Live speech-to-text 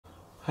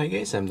Hi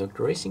guys, I'm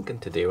Dr.Racing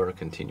and today we're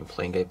continue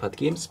playing iPad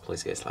games.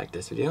 Please guys like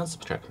this video and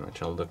subscribe to my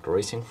channel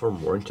Dr.Racing for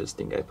more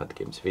interesting iPad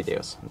games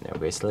videos. Now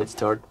guys, let's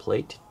start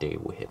play. Today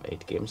we have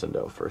 8 games and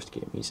our first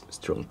game is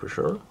Strong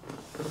Pressure.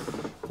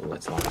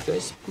 Let's launch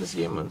guys this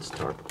game and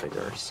start by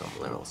there some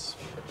levels.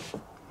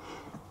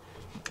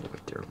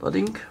 With their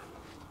budding.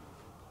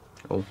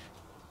 Oh,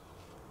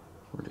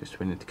 reduce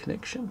minute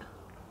connection.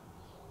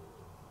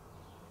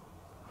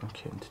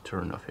 Okay, and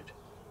turn off it.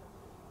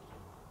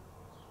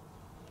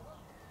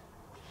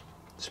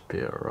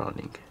 Spear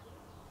running.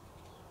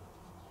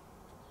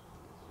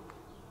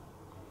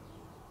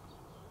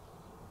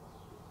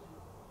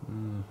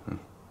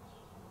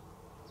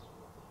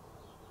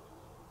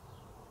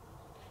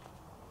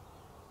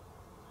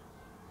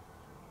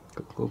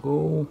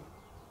 Go.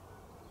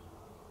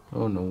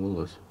 Oh no, we'll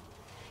lose.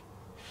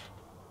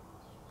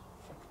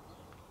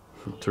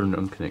 Turn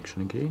on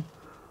connection again.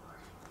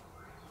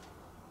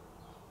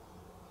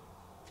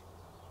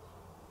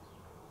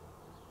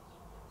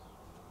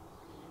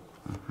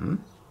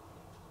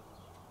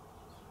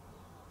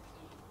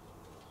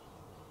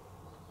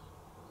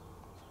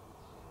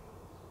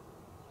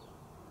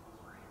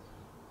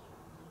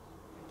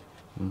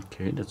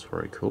 Okay, that's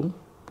very cool.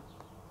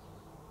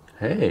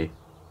 Hey,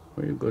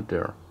 where you go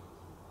there?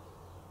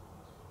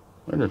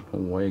 I don't know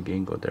why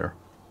again go there.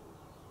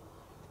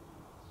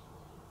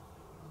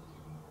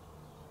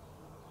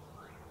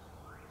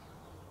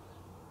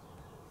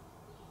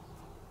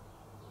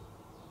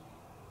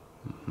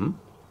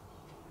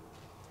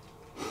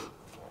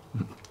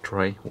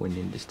 Try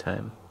winning this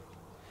time.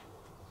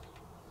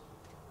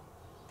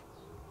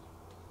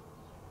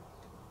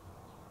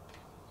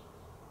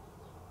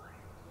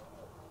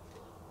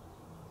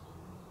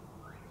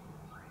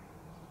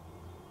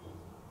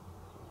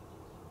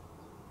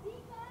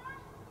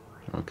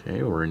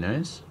 Okay, very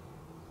nice.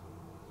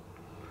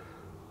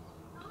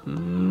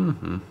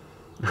 And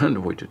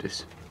we do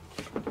this.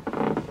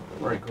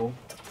 Very cool.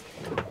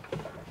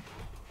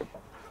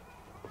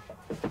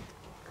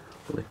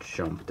 Let's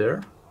jump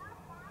there.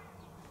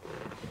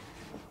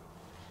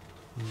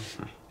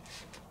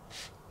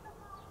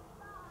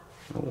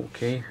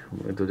 Okay,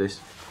 we'll do this.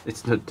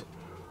 It's not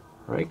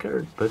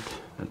record, but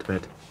not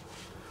bad.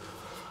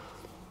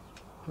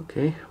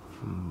 Okay,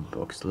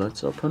 box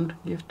lots open,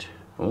 gift.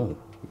 Oh,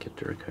 we get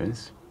the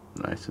coins.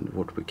 Nice, and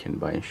what we can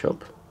buy in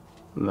shop?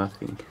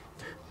 Nothing.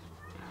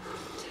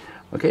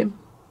 Okay,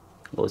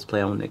 let's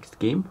play our next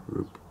game,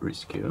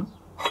 Rescue.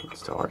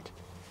 Let's start.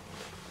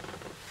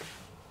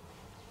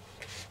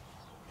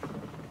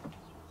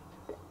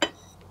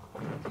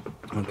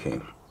 Okay,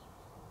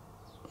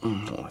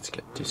 let's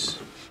get this.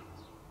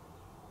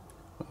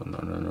 Oh,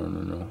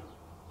 no.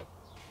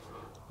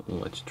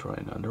 Let's try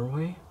another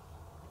way.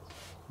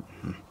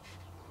 I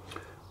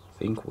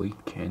think we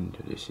can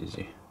do this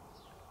easy.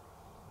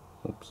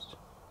 Oops.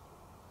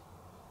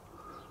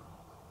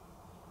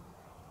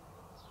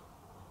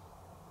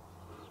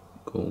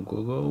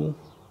 Go.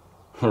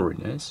 Very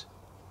nice.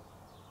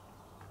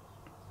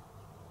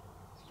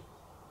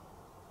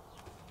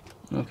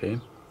 Okay.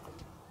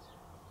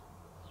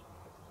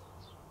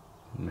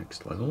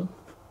 Next level.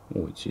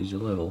 Oh, it's easy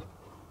level.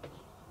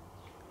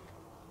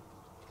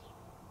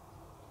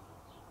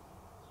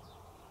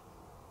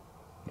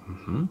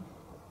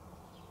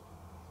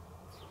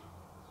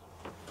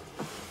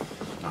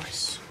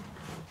 Nice.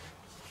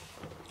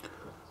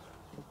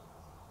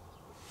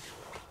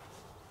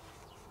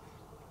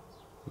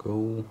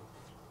 Go.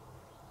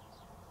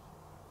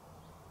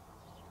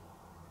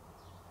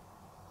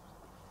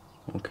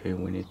 Okay,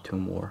 we need 2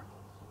 more.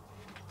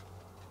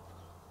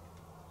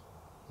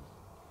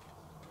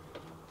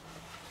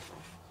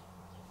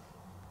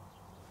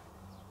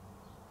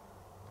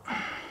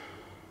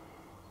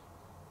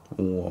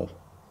 Whoa.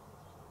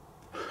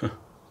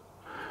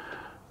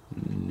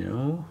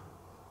 No.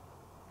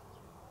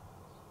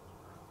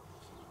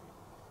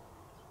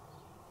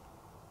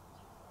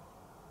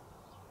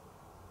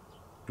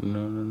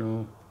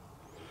 No.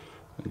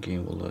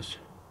 Again we'll lose.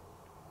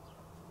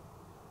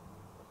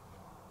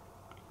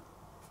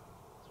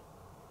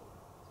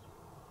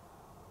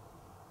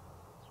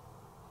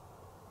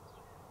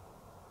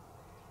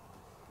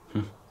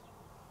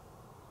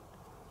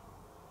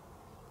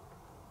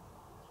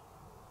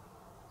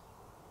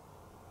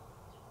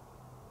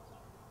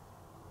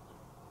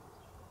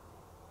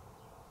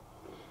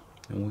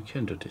 And we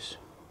can do this.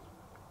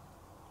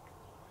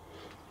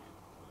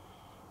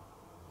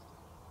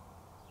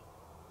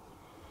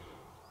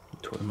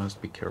 But we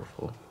must be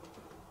careful.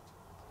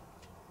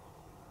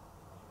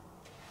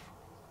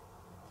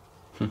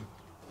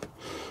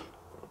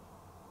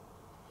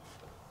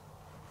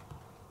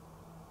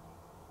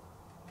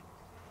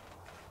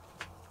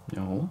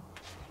 No.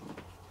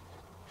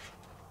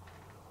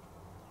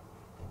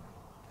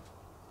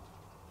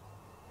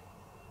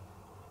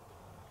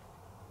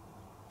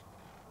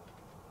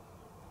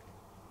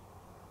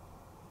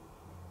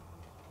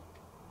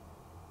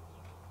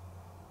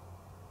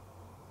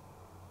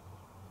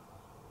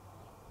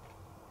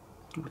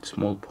 With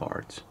small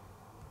parts.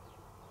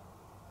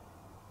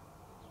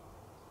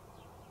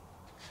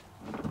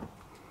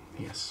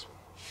 Yes.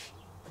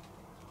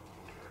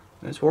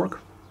 Nice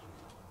work.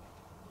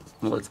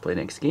 Let's play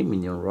next game,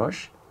 Minion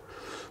Rush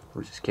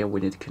versus Can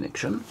We Need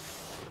Connection.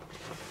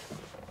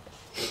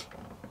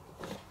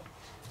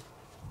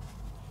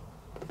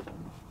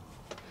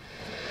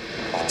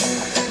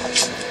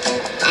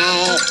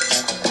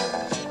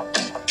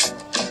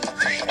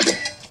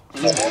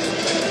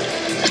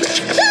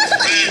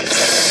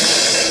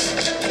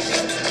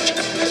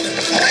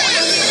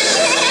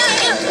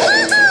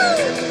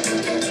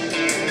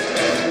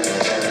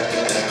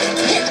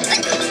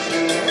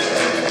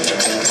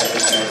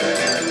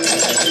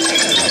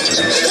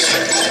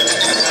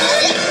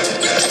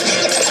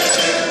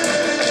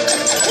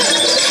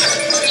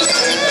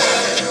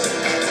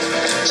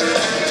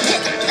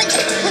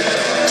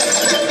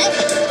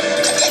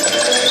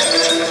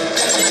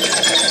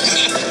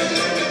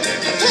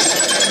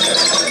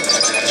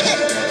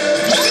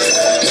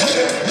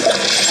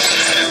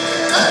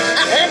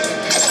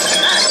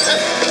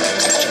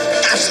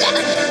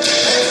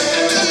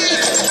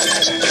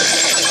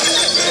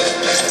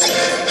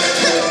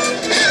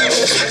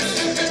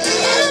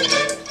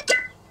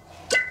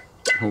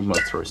 Who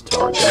must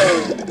restart?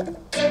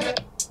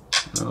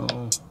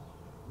 No.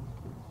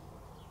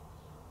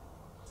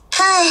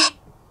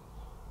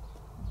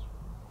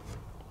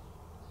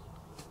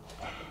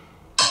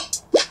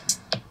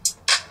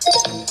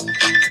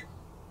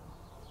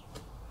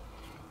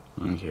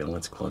 Okay,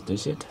 let's close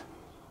this yet.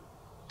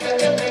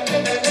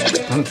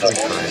 Don't try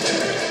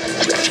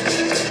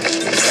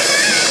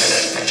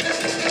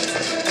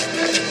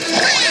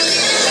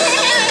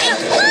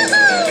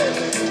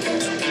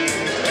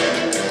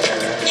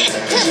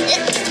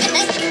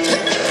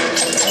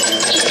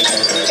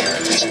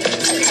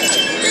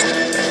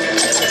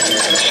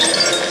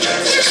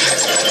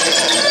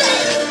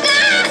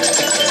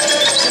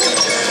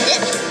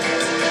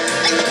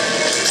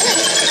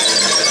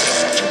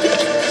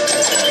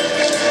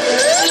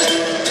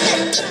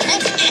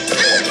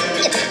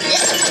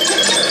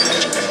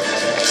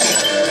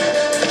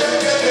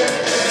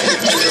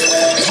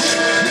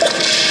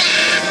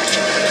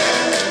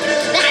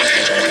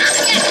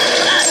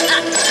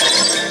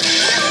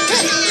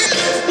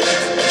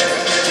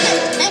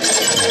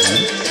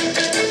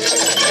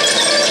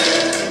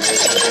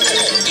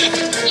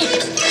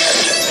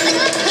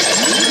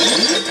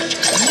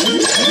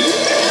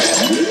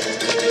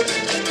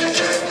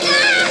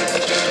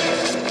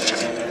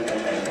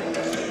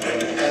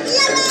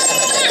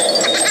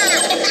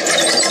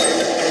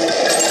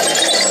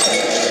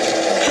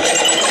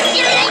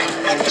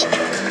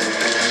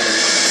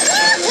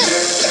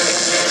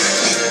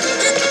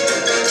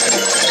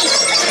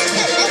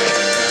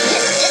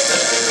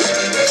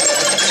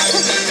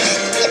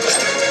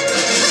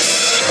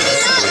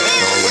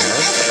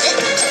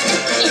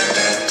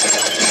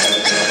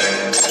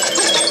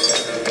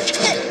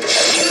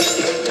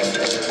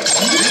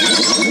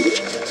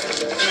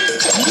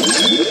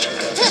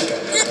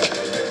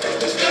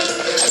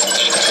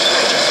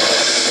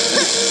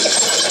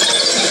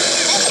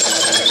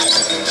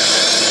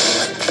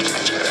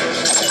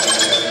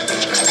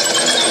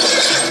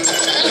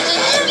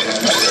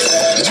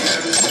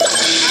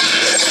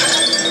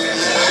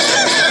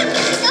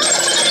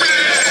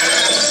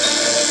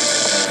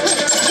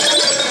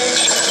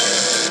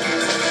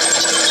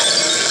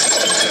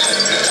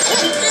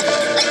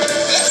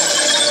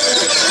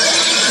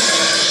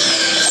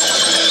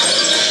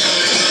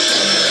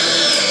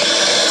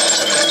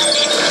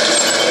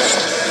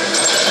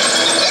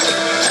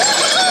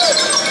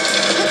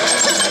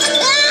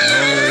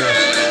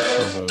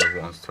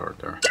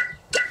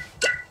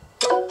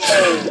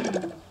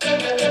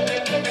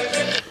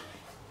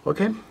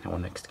Okay, our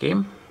next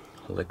game,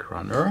 Lick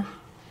Runner.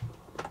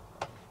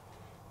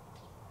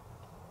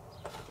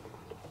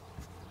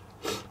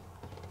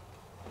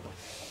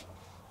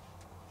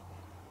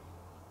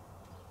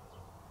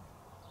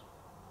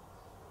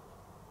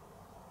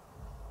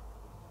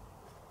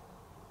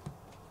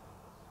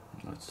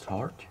 Let's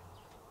start.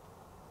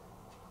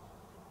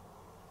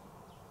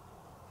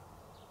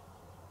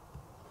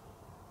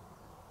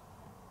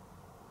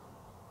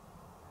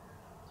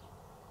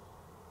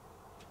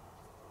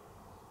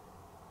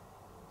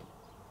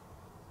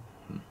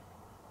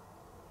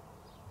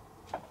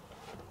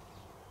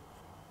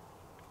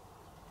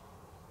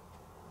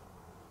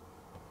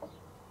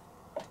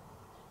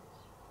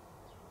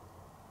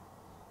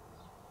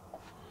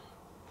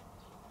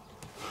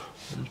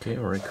 Okay,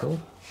 very cool.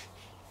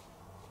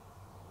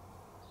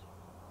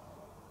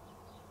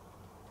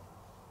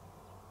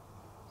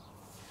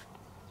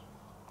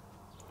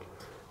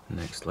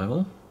 Next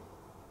level.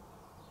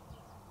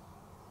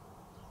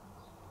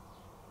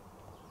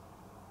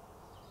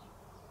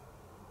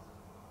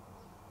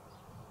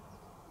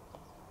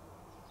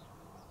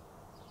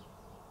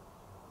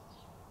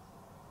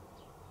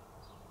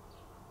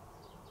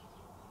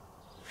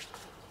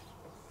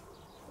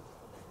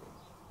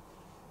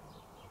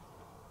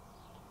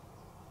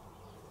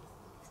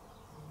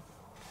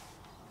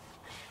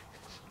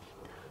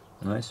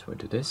 Nice, we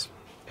do this.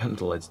 And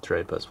let's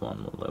try pass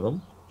one more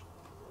level.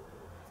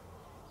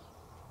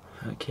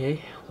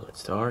 Okay, let's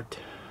start.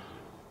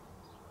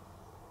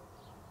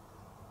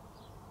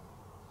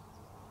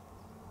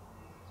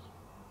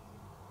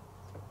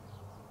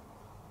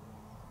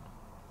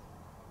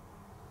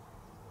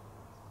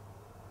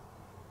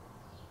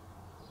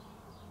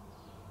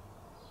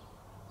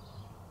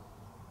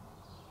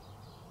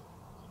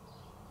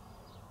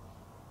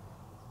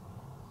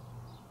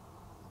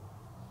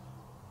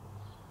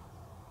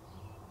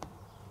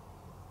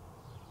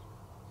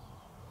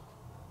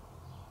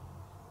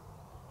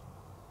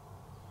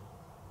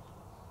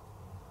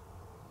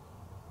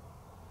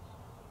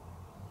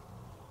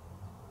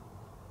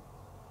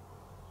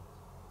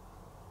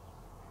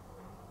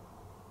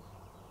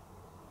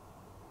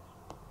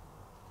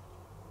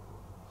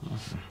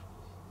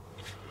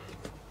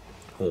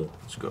 Oh,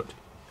 it's good.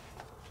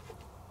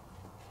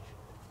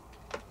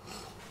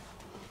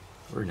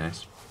 Very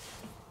nice.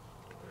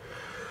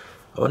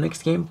 Our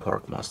next game,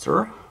 Park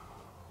Master.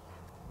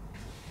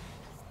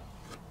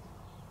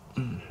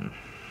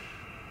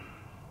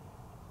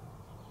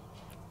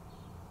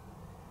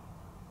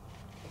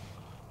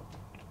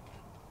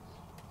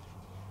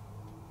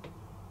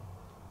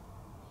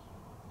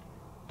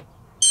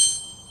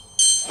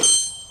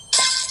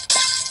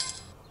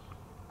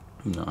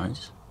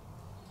 Nice.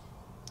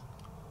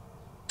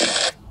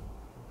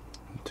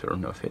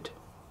 Turn off it.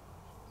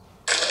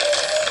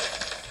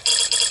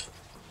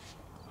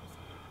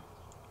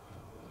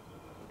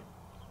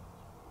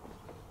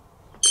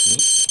 P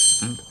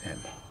and M.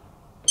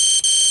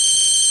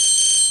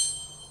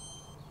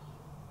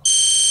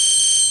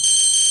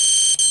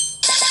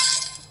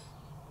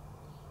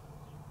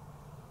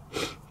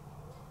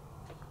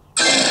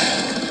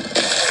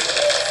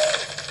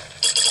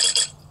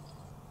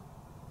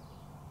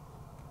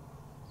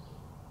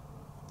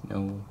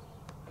 No.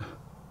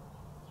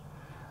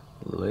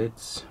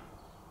 Let's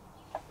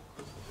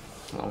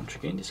launch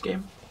again this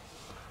game.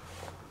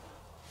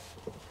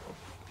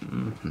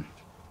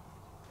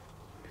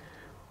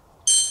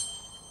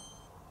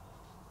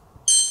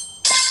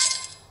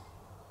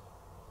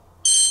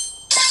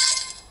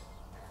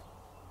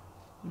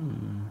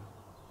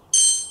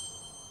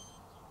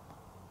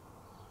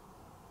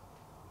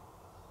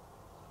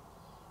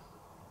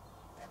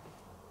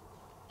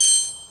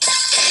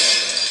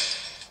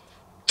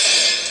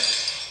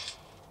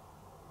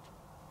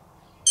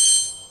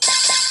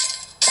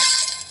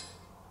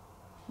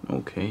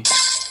 Okay,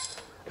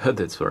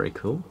 that's very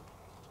cool.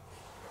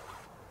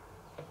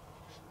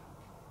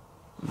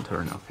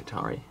 Turn off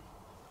Atari.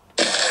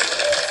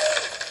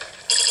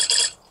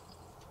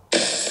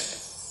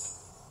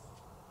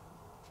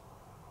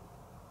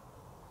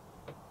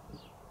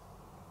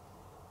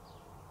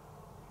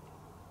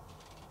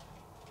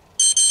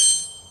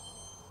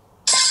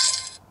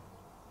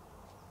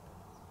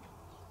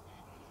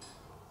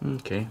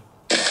 Okay,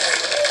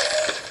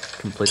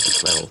 complete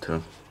this level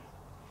too.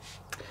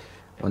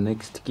 Our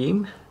next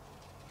game,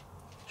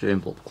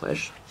 Blob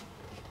Clash.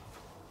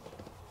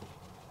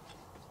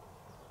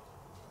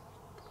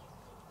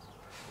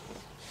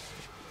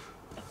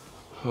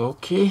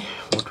 Okay,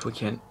 what we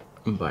can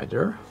buy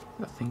there,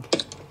 I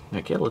think.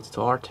 Okay, let's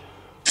start.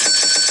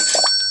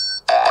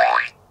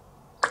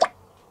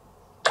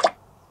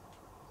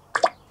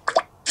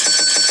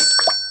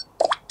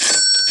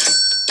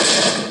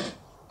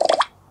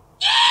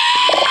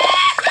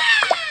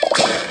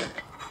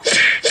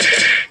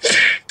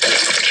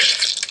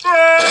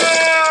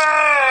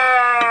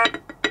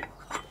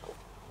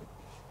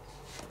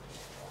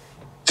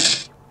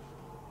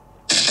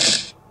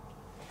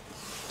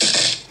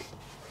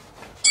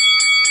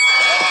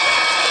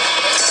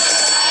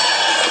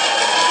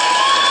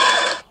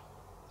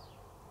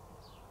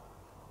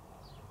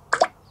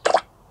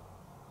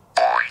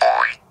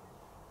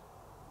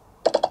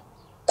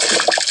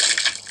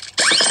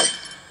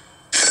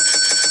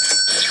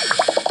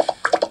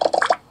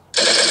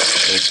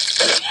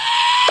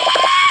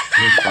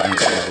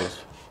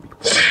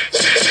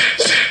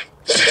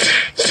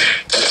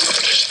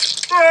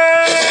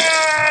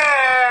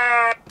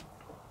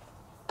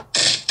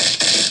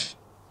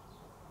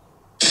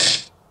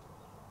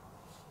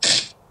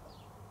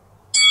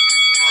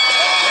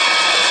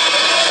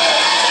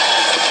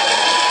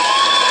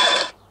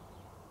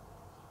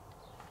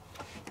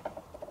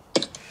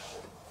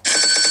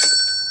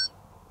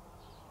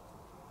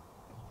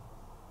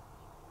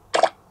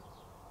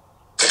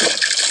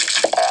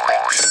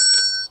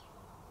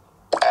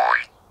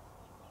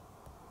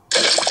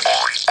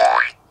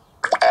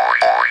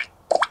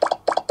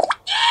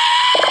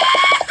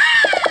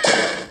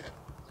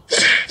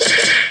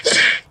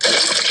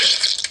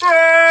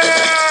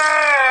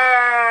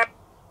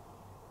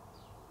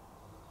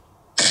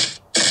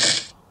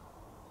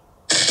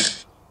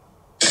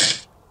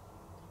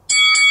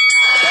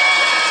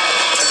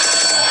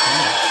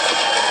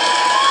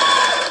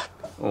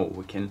 Oh,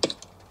 we can open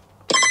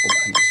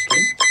the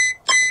skin.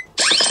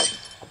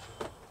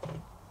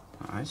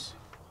 Nice.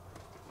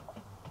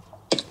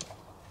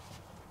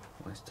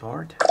 Let's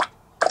start.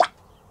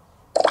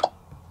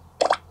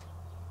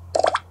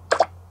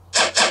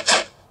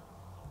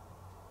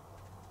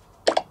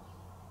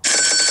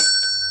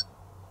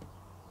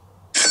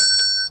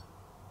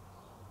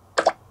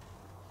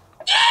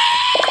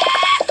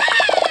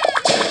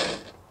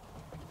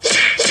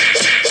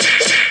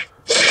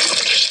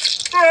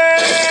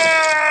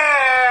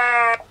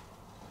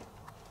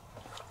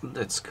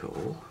 That's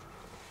cool.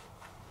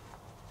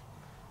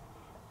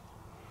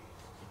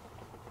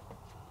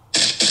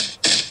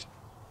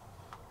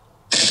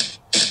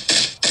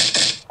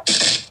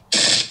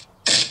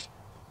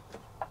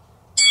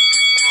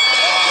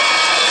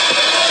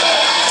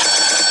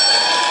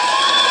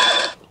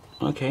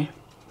 Okay,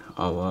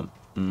 our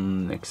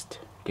next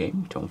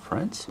game, Tom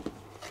France.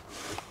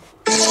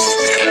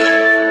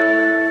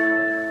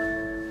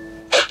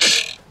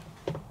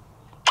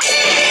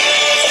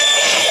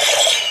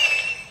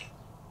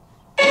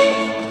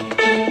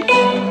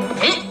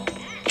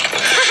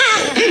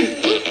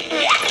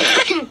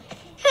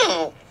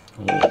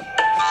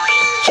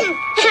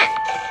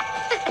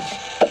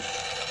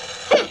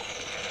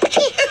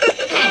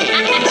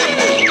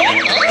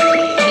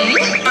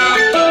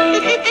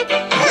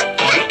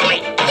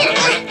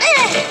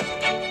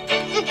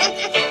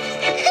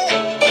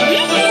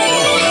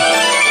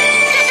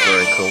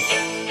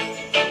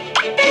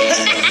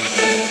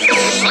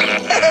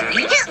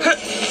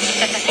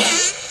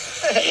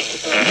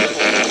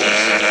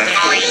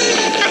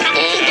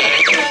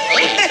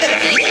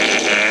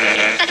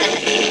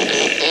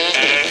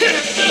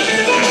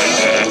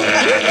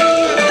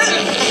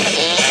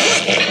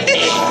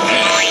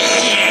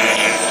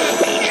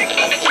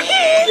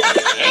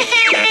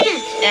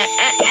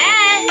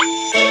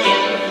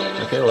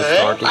 Okay, let's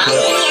start it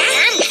here.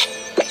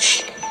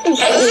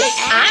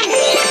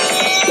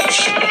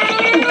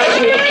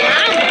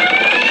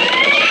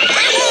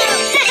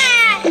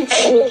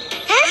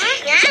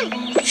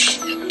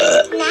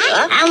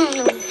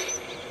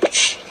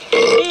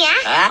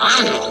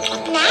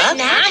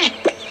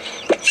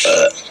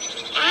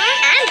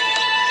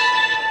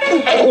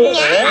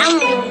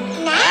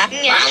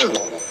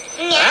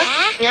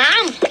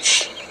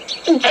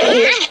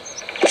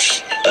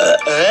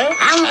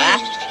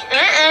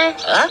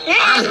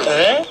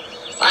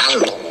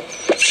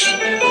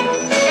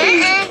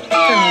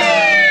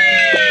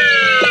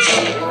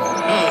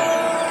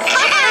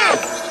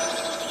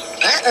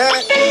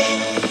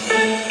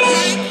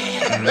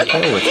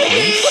 Okay, let's play.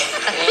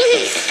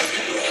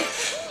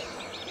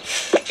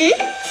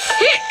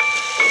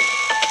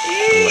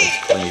 Let's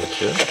play it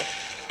too.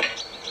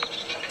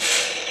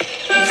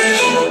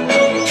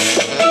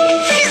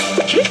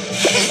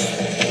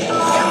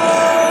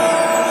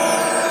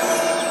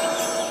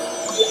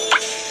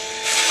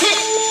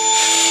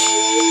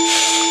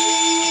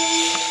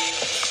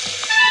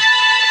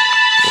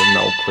 We're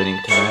now cleaning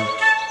time.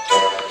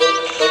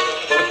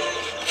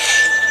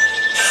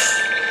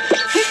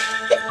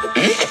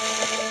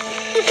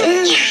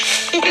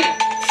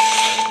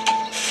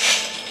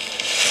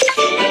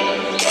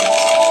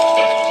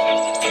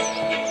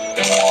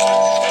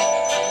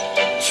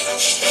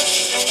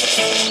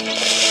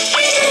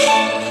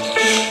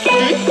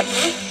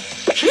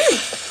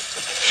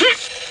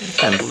 I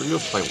can't believe you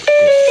play with this.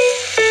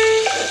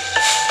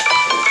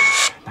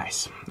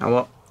 Nice. Now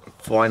our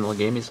final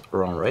game is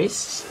Run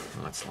Race.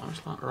 Let's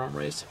launch Run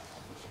Race.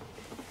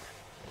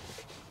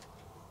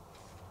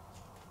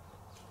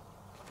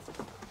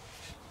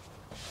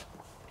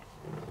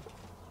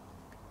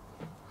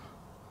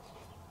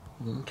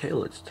 Okay,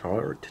 let's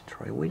start.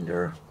 Try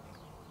winter.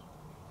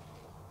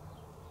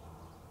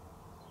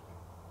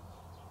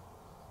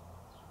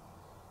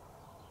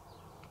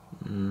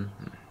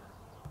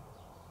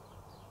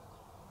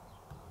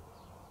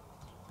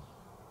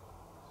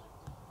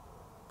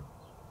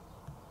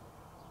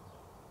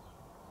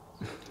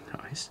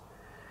 Nice.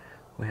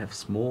 We have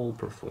small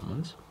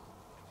performance.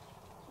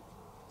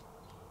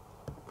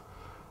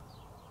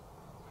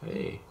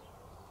 Hey.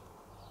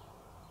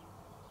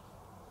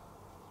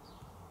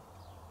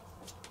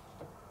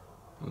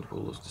 And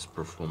we'll lose this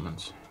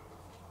performance.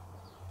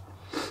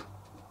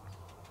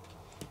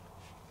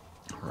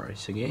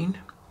 Race again.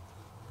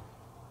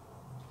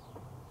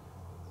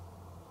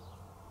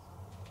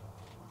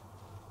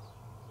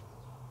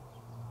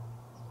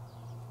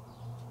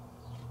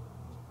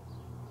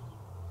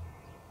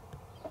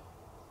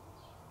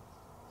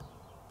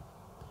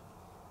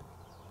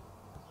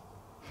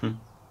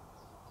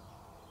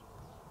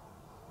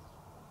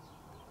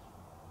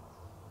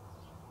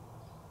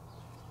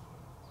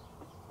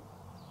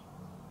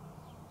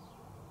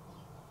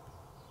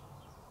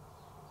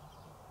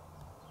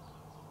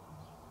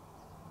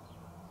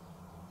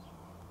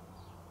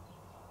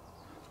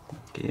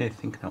 Okay, I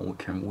think now we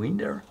can win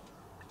there.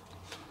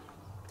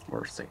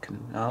 Or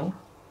second now.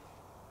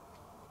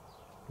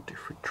 But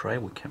if we try,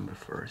 we can be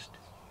first.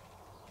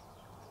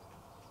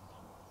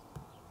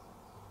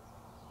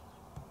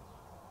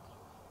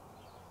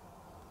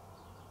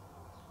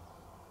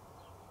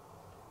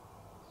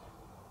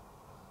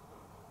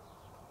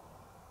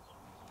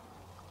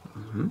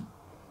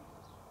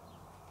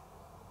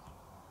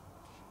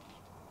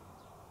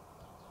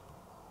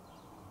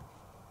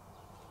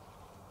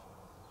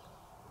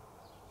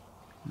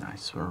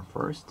 Nice, we're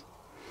first.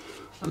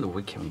 And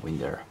we can win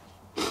there.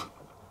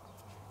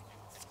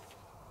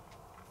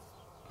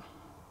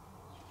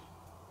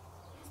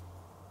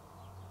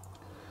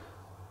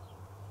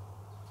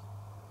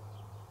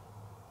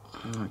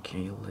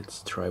 Okay,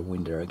 let's try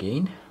win there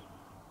again.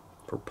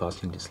 for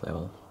passing this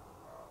level.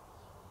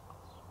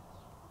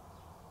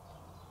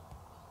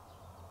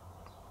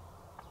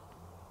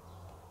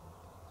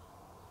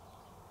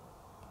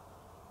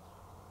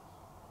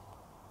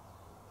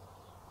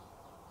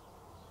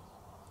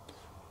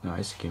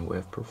 Nice, again we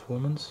have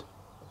performance.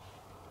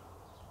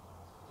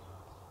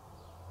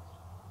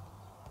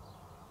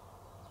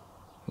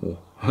 Oh,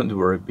 a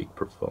very big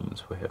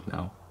performance we have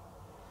now.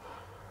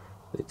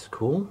 That's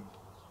cool.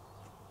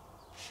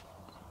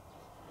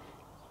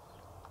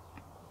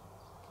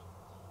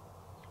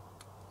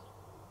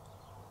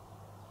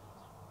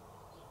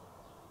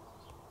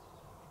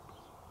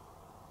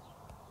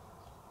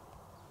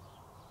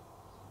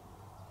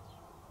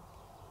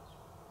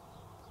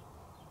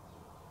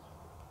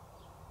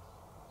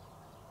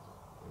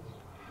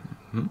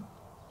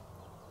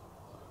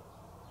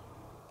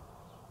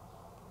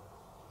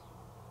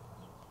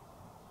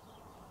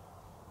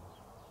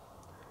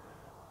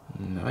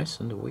 Nice,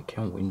 and we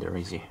can win there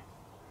easy.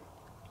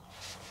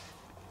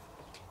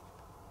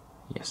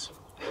 Yes,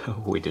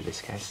 we do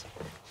this, guys.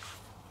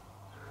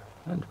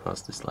 And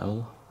pass this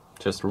level.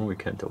 Just room we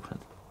can't open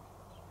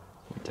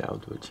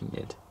without watching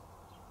it.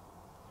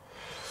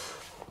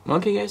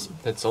 Okay guys,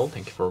 that's all.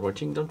 Thank you for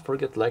watching. Don't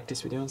forget to like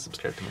this video and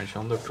subscribe to my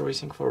channel Dr.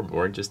 Racing for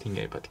more interesting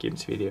iPad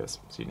games videos.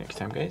 See you next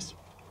time guys.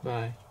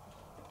 Bye.